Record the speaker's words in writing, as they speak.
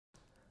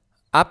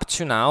Up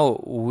to now,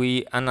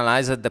 we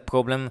analyzed the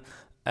problem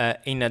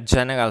in a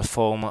general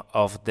form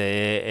of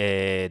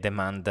the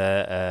demand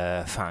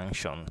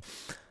function.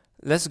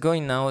 Let's go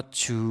now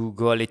to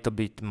go a little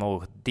bit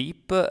more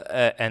deep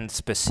and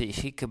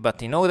specific,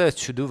 but in order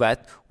to do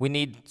that, we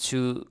need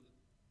to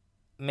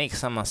make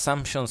some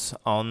assumptions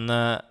on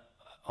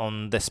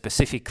the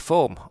specific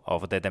form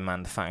of the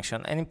demand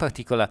function, and in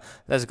particular,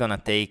 let's gonna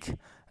take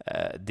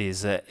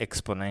this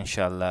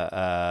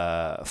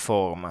exponential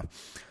form,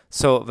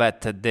 so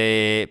that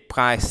the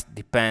price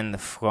depends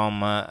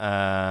from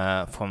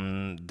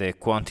the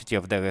quantity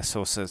of the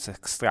resources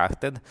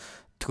extracted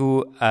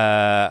through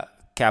a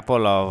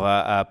couple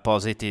of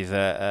positive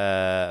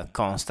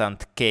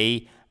constant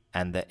k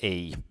and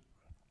a.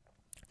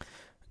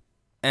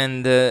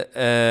 And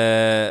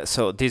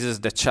so this is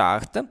the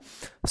chart.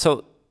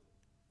 So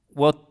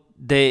what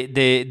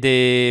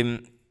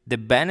the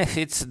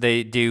benefits,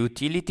 the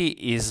utility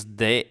is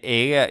the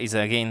area is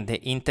again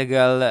the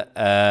integral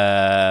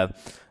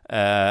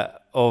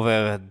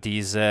over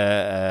this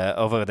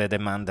over the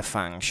demand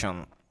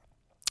function.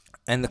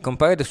 And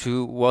compared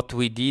to what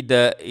we did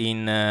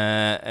in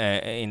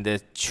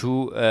the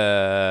two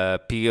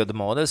period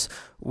models,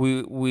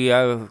 we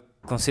are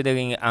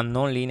considering a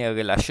nonlinear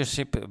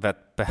relationship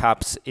that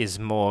perhaps is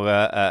more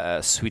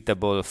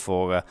suitable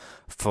for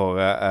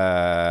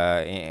the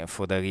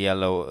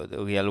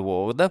real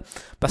world,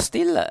 but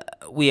still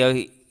we are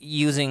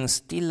using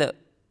still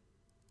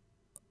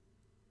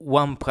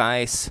one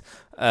price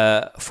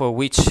for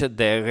which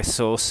the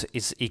resource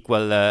is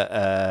equal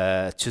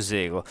to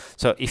 0.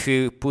 So if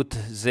you put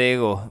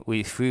 0,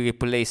 if we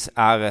replace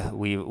R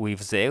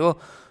with 0,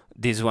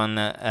 this one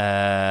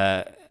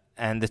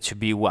and to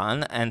be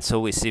 1, and so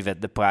we see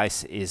that the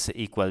price is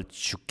equal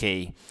to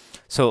K.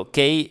 So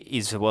K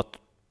is what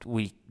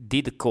we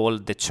did call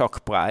the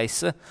choke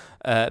price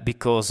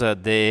because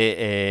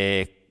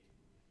the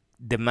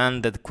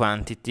demanded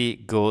quantity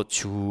go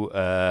to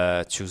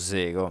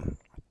 0.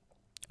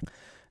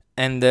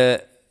 And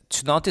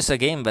to notice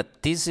again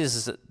that this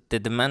is the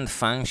demand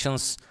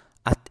functions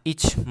at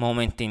each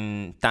moment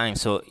in time.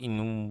 So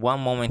in one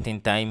moment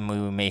in time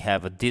we may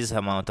have this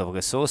amount of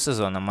resources,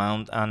 on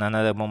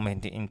another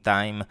moment in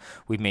time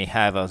we may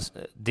have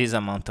this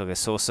amount of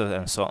resources,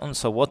 and so on.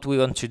 So what we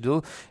want to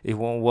do is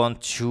we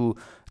want to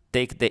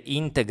take the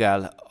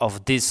integral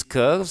of these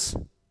curves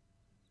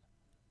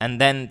and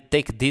then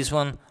take this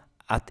one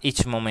at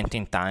each moment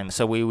in time.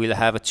 So we will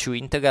have two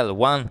integrals,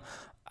 one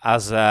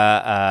as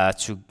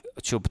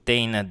to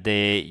obtain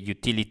the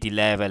utility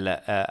level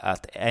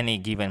at any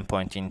given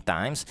point in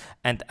times,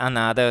 and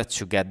another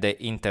to get the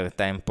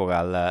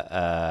intertemporal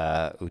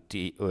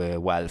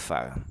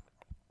welfare.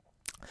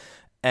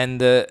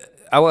 And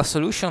our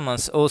solution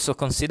must also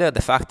consider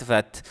the fact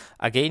that,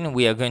 again,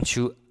 we are going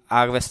to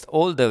harvest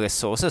all the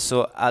resources.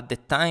 So at the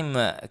time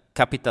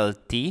capital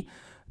T,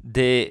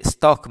 the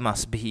stock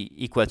must be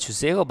equal to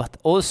 0, but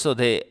also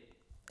the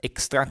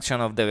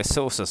extraction of the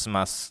resources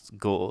must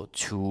go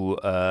to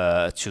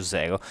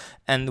 0.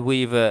 And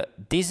with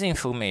this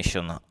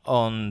information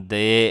on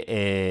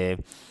the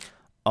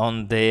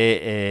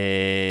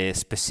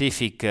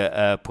specific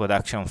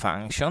production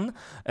function,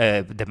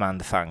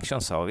 demand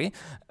function, sorry,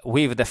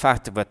 with the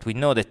fact that we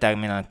know the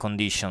terminal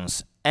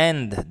conditions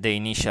and the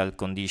initial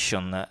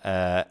condition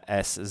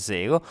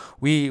S0,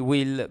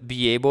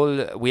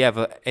 we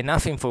have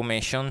enough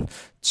information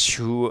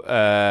to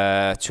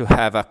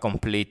have a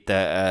complete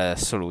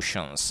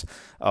solutions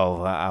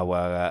of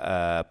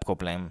our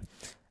problem.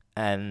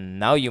 And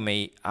now you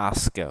may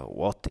ask,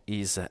 what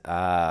is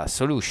a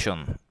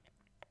solution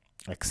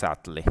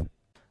exactly?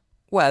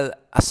 Well,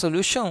 a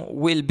solution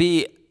will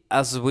be,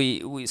 as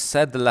we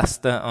said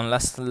last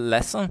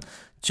lesson,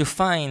 to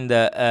find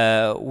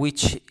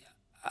which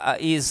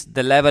is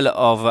the level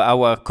of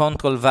our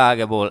control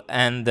variable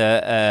and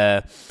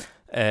the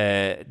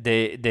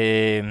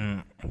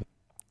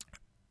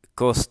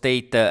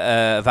co-state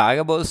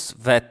variables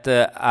that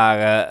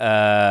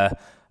are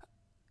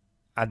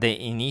at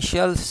the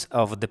initials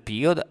of the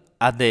period,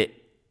 at the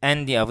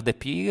ending of the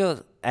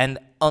period, and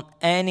on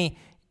any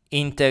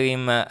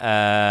interim,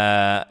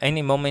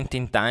 any moment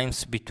in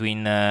times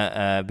between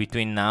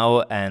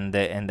now and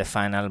the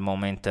final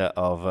moment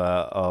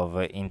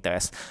of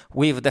interest,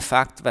 with the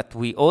fact that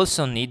we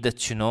also need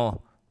to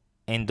know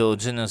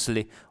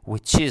endogenously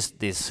which is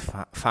this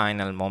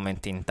final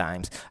moment in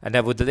times. And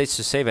I would like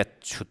to say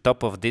that to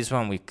top of this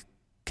one, we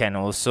can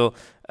also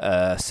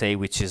say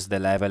which is the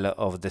level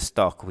of the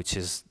stock, which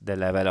is the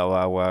level of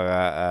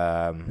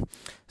our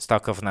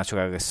stock of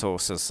natural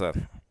resources.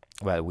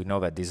 Well, we know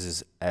that this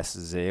is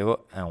S0,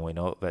 and we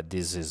know that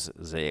this is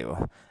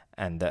 0.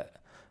 And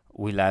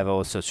we'll have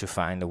also to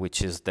find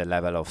which is the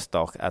level of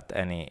stock at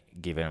any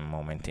given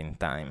moment in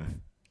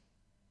time.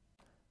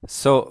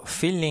 So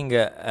filling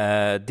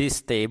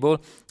this table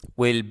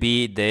will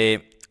be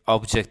the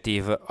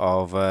objective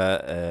of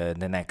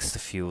the next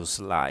few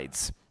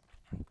slides.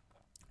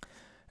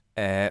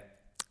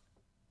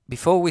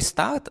 Before we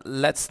start,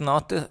 let's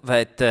note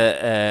that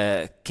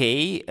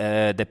k,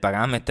 the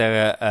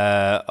parameter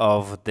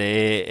of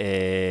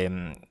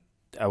the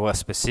our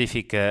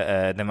specific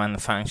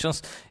demand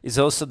functions, is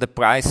also the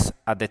price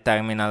at the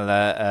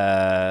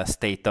terminal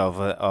state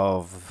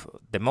of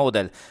the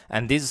model.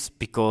 And this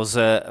because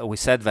we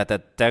said that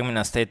at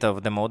terminal state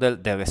of the model,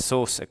 the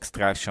resource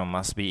extraction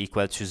must be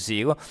equal to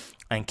 0,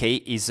 and k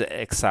is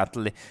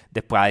exactly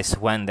the price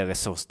when the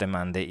resource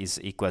demand is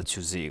equal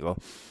to 0.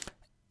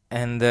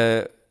 And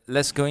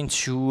let's go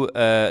into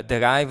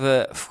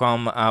derive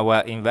from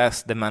our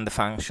inverse demand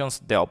functions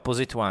the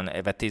opposite one,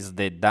 that is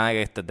the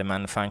direct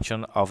demand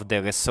function of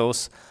the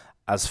resource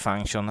as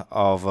function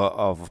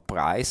of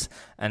price.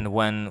 And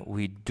when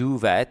we do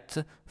that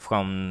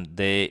from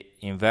the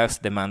inverse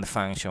demand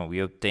function,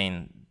 we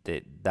obtain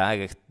the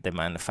direct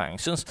demand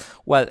functions.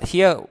 Well,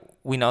 here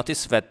we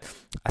notice that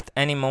at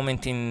any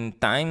moment in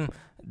time,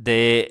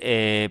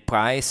 the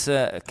price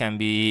can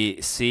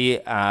be seen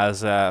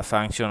as a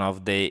function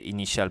of the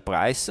initial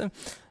price,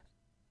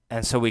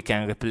 and so we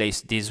can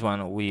replace this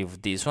one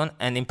with this one.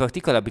 And in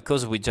particular,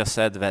 because we just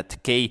said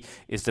that k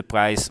is the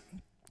price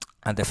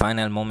at the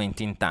final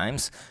moment in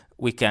times,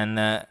 we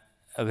can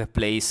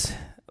replace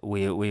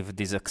with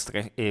this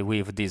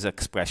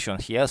expression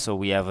here. So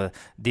we have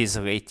this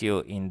ratio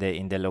in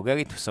the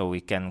logarithm, so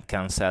we can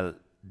cancel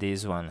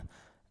this one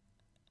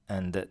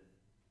and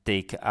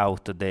take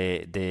out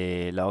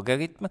the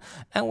logarithm,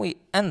 and we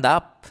end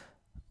up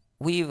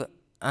with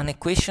an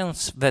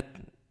equations that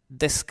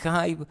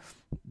describe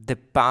the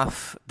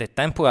path, the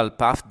temporal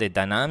path, the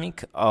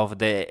dynamic of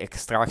the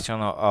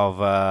extraction of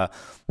the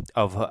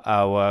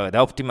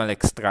optimal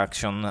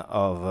extraction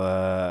of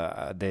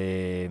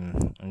the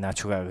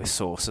natural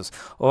resources.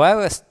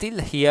 However, still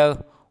here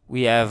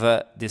we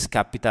have this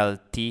capital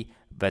T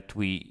that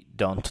we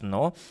don't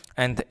know,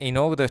 and in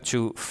order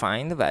to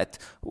find that,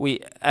 we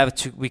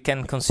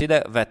can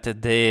consider that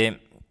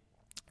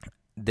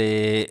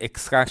the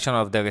extraction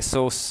of the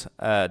resource,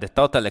 the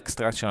total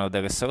extraction of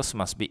the resource,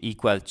 must be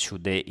equal to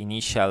the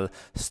initial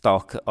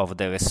stock of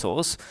the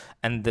resource,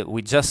 and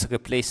we just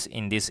replace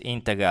in this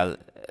integral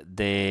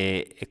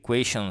the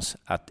equations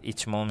at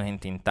each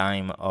moment in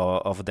time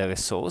of the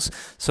resource.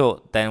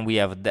 So then we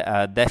have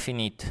a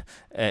definite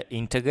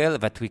integral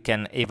that we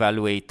can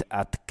evaluate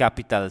at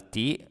capital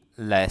T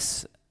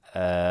less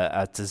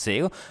at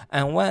 0,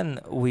 and when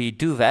we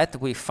do that,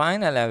 we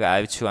finally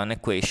arrive to an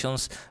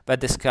equations that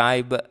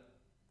describe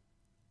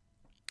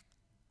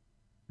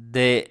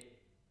the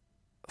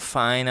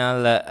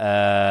final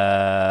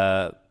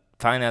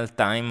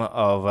time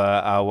of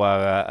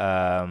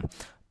our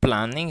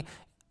planning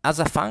as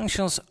a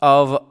functions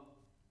of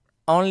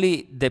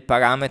only the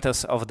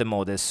parameters of the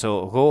model.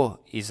 So rho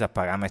is a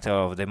parameter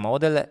of the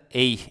model,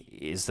 a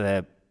is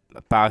a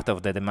part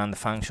of the demand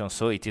function,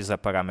 so it is a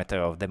parameter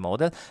of the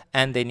model,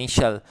 and the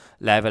initial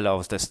level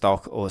of the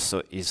stock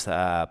also is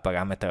a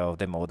parameter of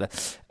the model.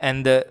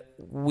 And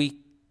we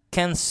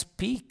can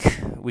speak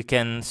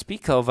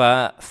of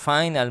a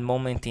final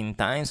moment in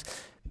times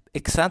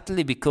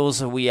exactly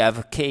because we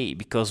have k,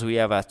 because we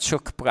have a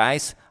choke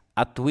price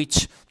at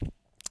which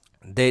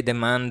the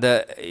demand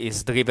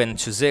is driven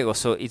to 0.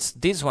 So it's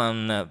this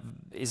one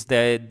is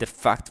the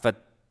fact that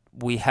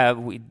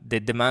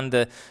the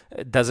demand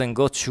doesn't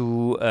go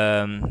to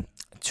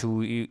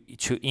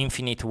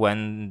infinite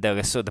when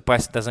the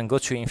price doesn't go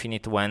to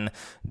infinite when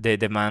the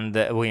demand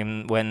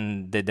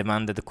when the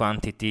demanded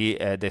quantity,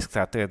 the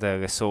extracted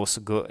resource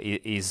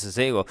is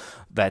 0,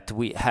 but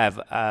we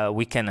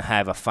can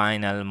have a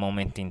final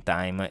moment in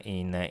time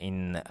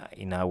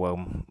in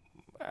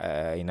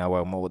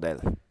our model.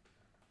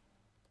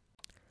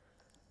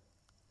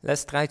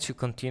 Let's try to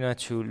continue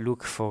to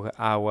look for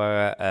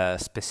our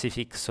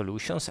specific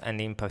solutions,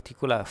 and in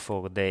particular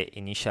for the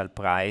initial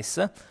price,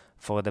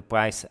 for the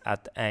price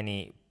at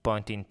any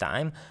point in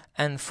time,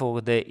 and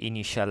for the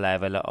initial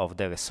level of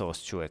the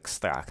resource to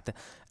extract.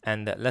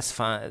 And let's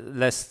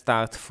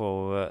start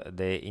for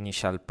the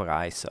initial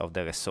price of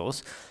the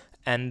resource.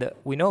 And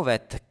we know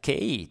that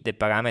k, the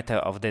parameter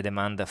of the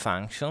demand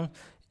function,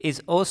 is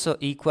also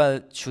equal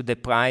to the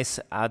price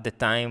at the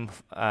time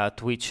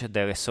at which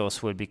the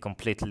resource will be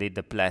completely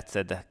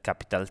depleted,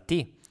 capital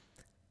T.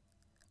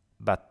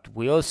 But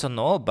we also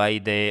know by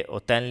the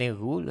Antonello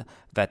rule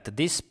that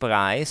this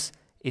price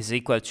is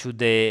equal to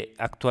the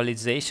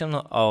actualization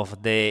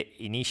of the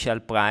initial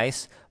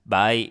price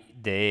by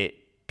the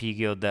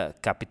period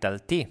capital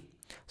T.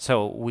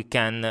 So we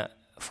can,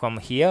 from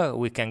here,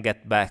 we can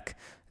get back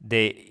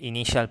the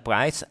initial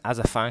price as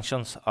a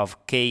function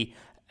of k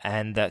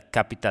and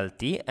capital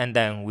T, and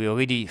then we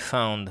already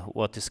found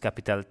what is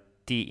capital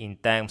T in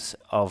terms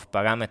of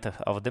parameter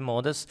of the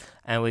models,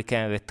 and we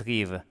can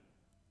retrieve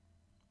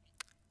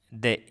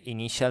the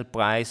initial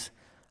price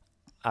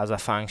as a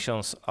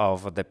functions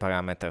of the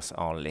parameters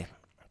only.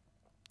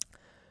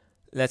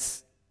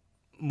 Let's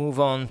move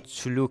on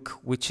to look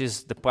which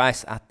is the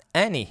price at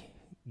any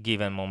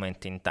given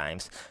moment in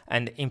times,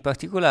 and in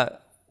particular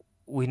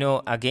we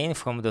know again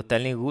from the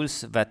Antonello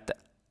rules that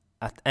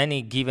at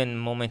any given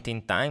moment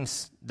in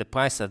times, the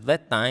price at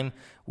that time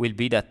will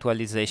be the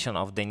actualization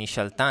of the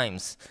initial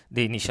times,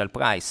 the initial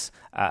price,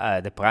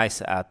 the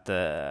price at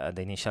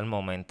the initial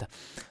moment.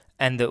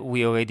 And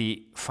we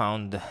already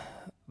found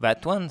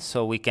that one,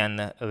 so we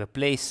can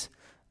replace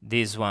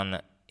this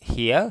one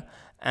here,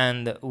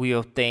 and we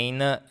obtain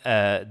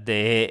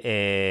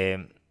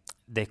the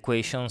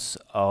equations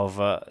of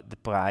the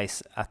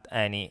price at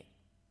any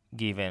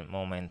given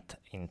moment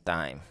in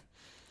time.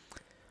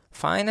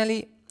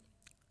 Finally,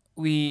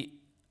 we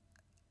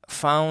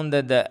found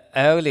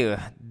earlier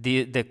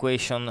the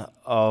equation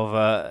of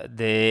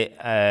the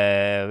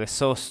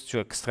resource to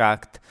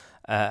extract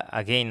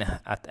again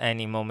at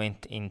any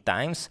moment in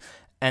times,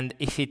 and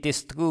if it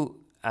is true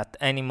at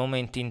any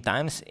moment in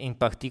times, in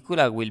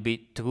particular will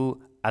be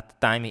true at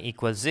time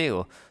equals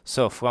 0.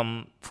 So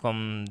from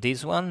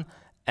this one,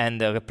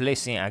 and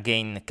replacing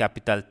again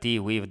capital T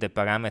with the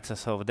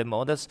parameters of the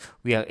models,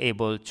 we are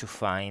able to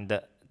find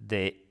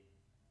the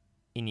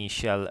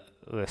initial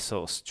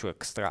resource to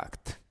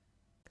extract.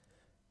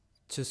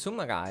 To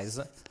summarize,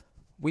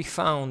 we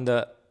found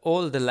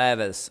all the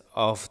levels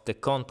of the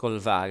control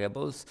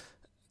variables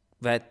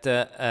that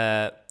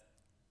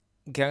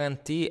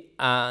guarantee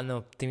an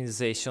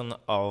optimization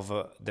of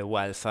the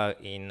welfare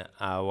in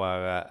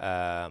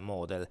our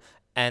model,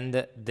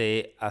 and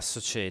the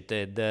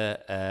associated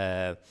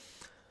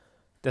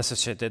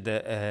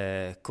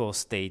core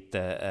state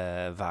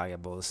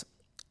variables.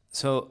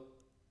 So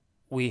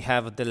we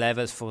have the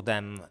levels for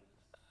them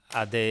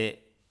at the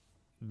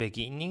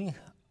beginning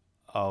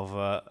of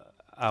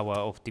our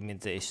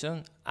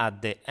optimization,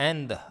 at the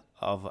end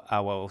of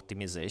our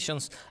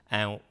optimizations,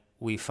 and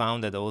we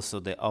found also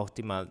the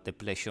optimal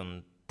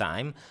depletion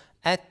time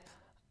at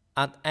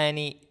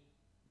any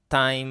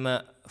time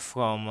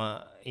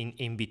from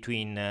in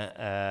between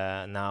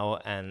now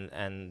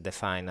and the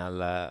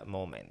final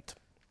moment.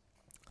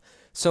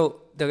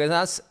 So the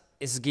results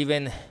is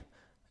given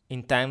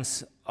in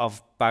terms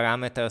of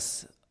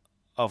parameters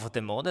of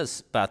the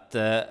models, but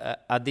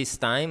at this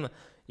time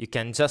you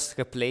can just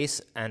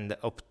replace and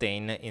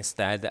obtain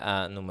instead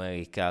a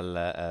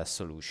numerical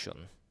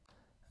solution.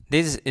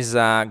 This is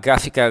a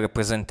graphical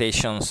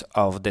representation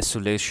of the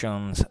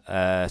solutions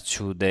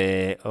to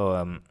the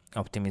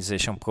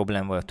optimization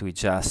problem that we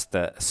just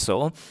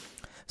saw.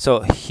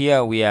 So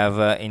here we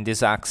have in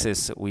this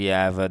axis we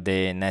have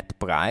the net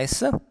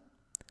price.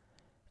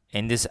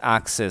 In this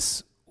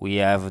axis we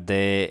have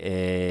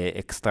the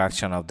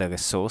extraction of the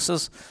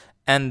resources,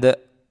 and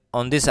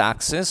on this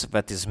axis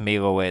that is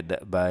mirrored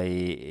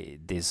by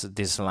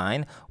this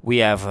line, we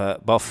have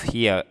both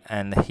here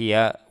and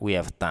here we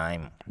have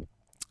time.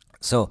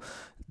 So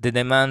the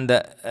demand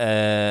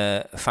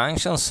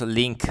functions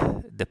link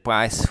the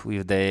price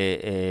with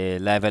the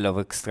level of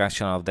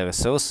extraction of the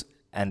resource,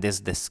 and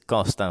this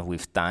constant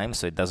with time,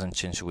 so it doesn't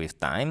change with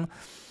time,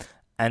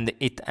 and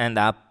it ends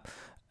up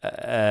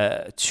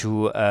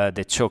to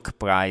the choke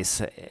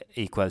price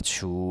equal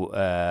to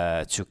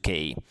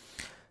K.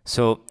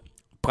 So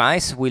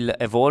price will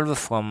evolve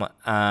from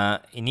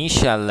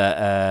initial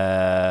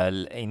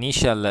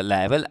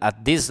level.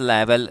 At this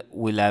level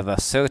we'll have a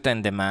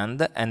certain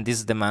demand, and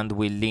this demand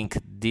will link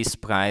this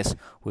price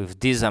with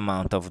this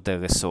amount of the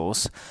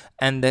resource,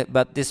 and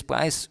but this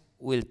price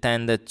will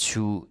tend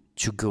to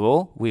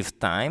grow with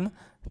time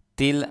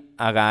till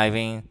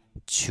arriving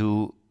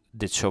to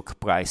the choke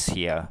price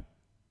here.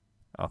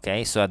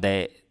 Okay, so at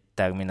the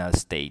terminal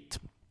state.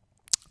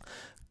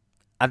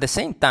 At the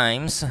same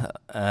time,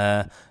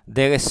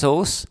 the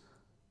resource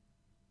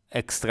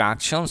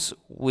extractions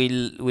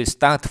will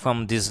start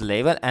from this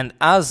level, and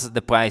as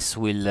the price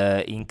will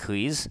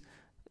increase,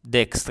 the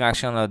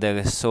extraction of the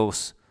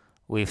resource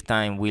with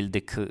time will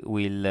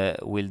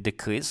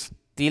decrease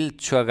till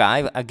to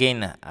arrive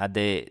again at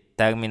the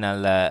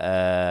terminal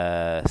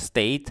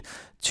state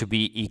to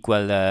be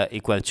equal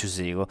to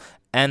 0,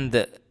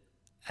 and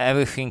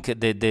everything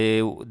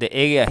the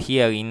area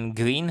here in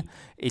green,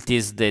 it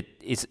is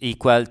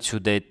equal to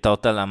the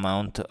total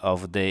amount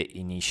of the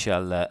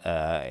initial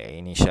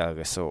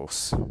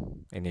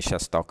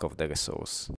stock of the resource.